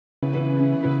Hello,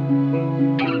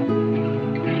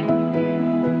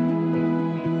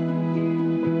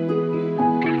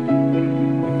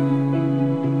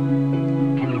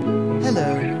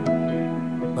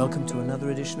 welcome to another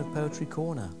edition of Poetry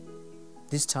Corner,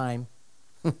 this time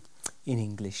in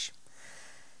English.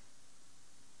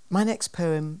 My next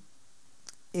poem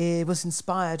was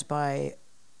inspired by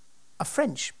a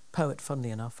French poet, funnily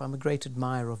enough. I'm a great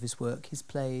admirer of his work, his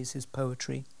plays, his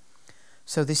poetry.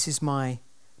 So this is my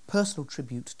personal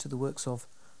tribute to the works of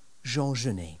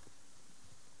Genet.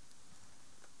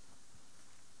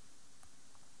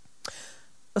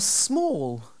 A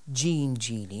small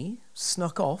genie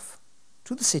snuck off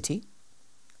to the city,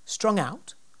 strung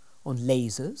out on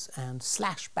lasers and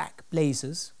slashback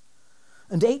blazers,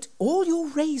 and ate all your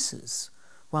razors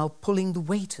while pulling the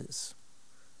waiters,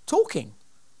 talking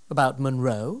about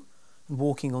Monroe and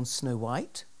walking on Snow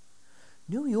White.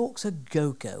 New York's a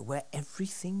go-go where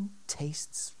everything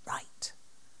tastes right.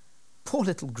 Poor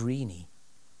little greenie.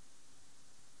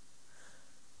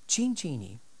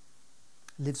 Genie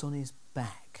lives on his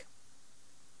back.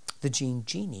 The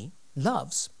genie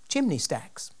loves chimney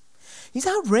stacks. He's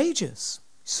outrageous.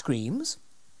 He screams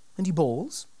and he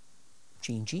bawls.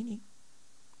 Genie,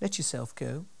 let yourself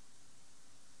go.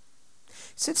 He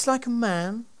sits like a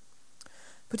man,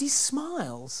 but he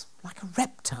smiles like a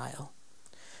reptile.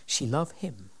 She love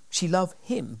him,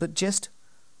 but just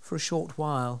for a short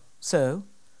while. So,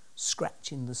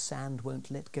 scratching the sand won't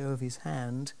let go of his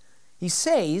hand. He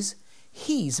says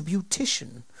he's a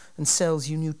beautician and sells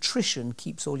you nutrition,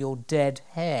 keeps all your dead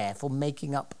hair for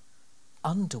making up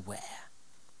underwear.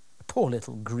 Poor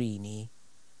little greenie.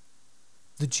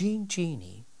 The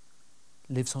genie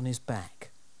lives on his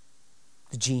back.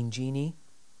 The genie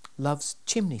loves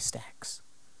chimney stacks.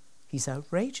 He's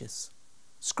outrageous,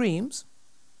 screams,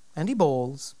 and he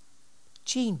bawls.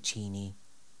 Genie,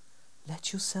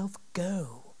 let yourself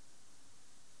go.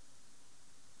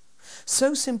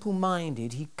 So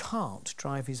simple-minded he can't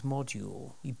drive his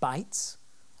module. He bites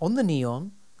on the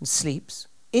neon and sleeps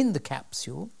in the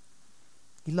capsule.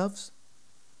 He loves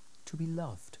to be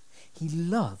loved. He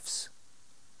loves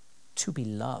to be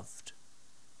loved.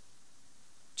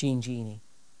 Genie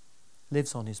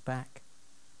lives on his back.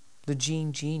 The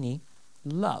genie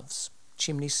loves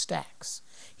chimney stacks.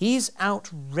 He's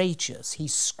outrageous. He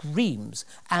screams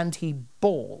and he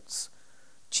bawls.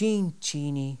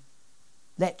 Genie,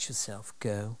 let yourself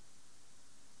go.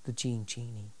 The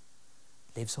genie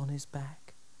lives on his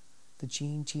back. The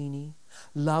genie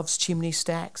loves chimney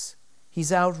stacks.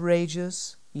 He's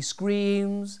outrageous. He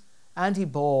screams and he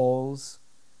bawls.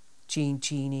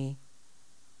 Genie,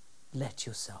 let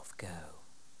yourself go.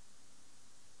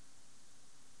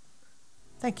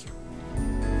 Thank you.